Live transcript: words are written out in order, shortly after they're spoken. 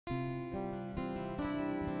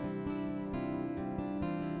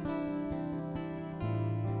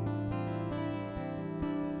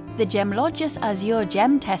The Gemlogis AZURE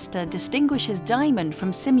gem tester distinguishes diamond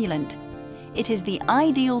from simulant. It is the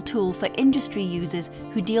ideal tool for industry users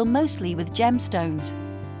who deal mostly with gemstones.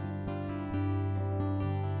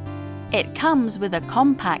 It comes with a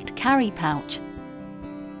compact carry pouch,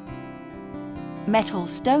 metal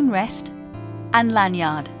stone rest and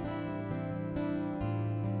lanyard.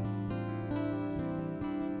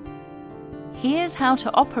 Here's how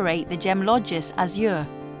to operate the Gemlogis AZURE.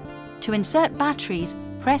 To insert batteries,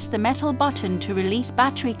 press the metal button to release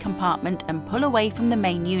battery compartment and pull away from the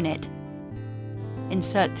main unit.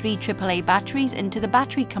 Insert 3 AAA batteries into the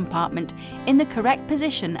battery compartment in the correct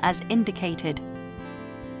position as indicated.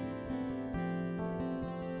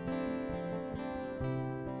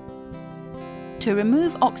 To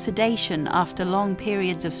remove oxidation after long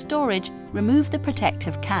periods of storage, remove the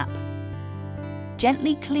protective cap.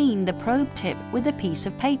 Gently clean the probe tip with a piece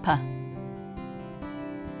of paper,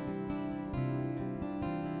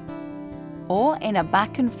 or in a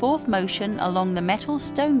back and forth motion along the metal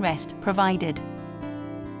stone rest provided.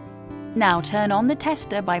 Now turn on the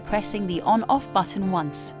tester by pressing the on-off button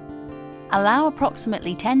once. Allow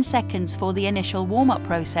approximately 10 seconds for the initial warm-up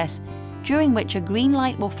process, during which a green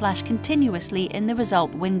light will flash continuously in the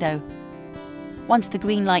result window. Once the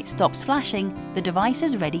green light stops flashing, the device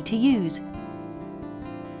is ready to use.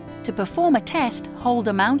 To perform a test, hold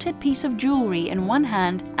a mounted piece of jewellery in one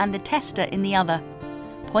hand and the tester in the other.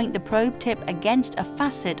 Point the probe tip against a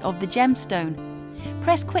facet of the gemstone.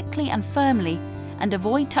 Press quickly and firmly and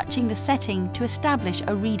avoid touching the setting to establish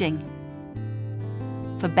a reading.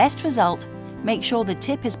 For best result, make sure the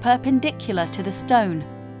tip is perpendicular to the stone.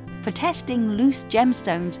 For testing loose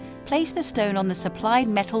gemstones, place the stone on the supplied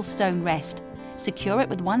metal stone rest. Secure it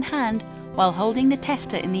with one hand while holding the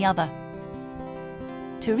tester in the other.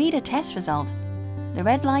 To read a test result, the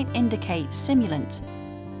red light indicates simulant,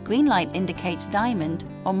 green light indicates diamond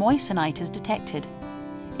or moissanite is detected.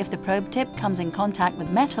 If the probe tip comes in contact with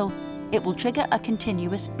metal, it will trigger a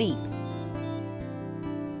continuous beep.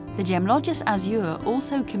 The Gemlogis AZURE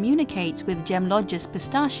also communicates with Gemlogis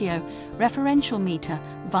PISTACHIO referential meter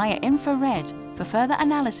via infrared for further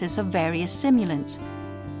analysis of various simulants.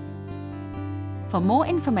 For more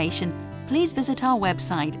information, please visit our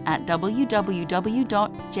website at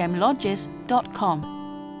www.gemlogis.com.